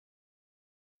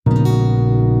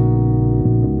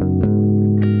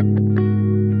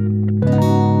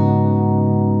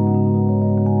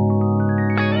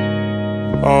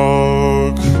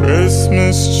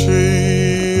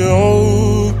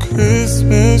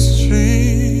Christmas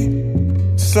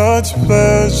tree, such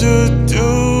pleasure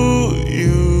do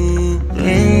you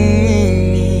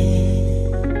bring me.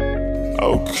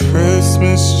 Oh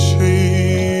Christmas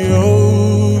tree,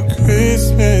 oh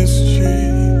Christmas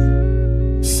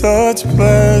tree, such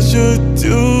pleasure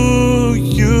do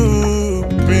you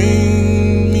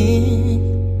bring me.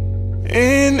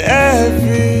 In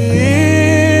every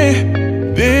year,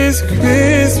 this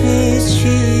Christmas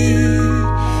tree,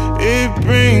 it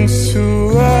brings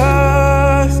to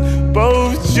us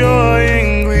both joy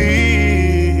and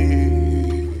glee.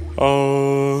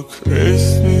 Oh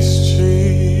Christmas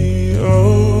tree,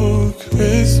 oh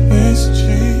Christmas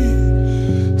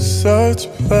tree, such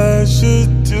pleasure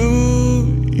do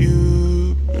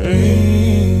you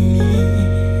bring me.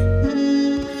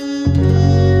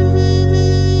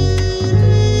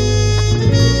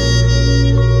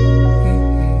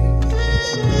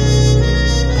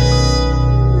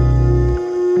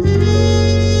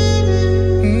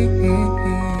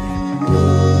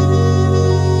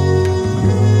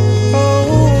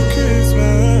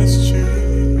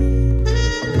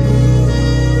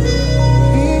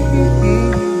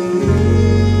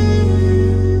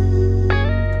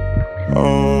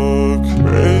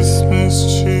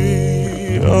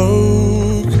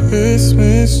 Oh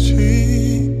Christmas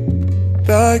tree,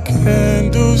 thy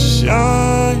candles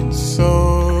shine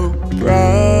so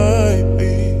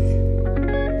brightly.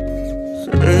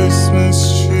 Christmas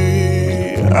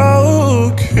tree,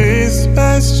 oh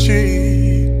Christmas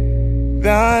tree,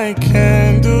 thy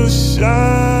candles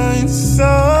shine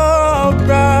so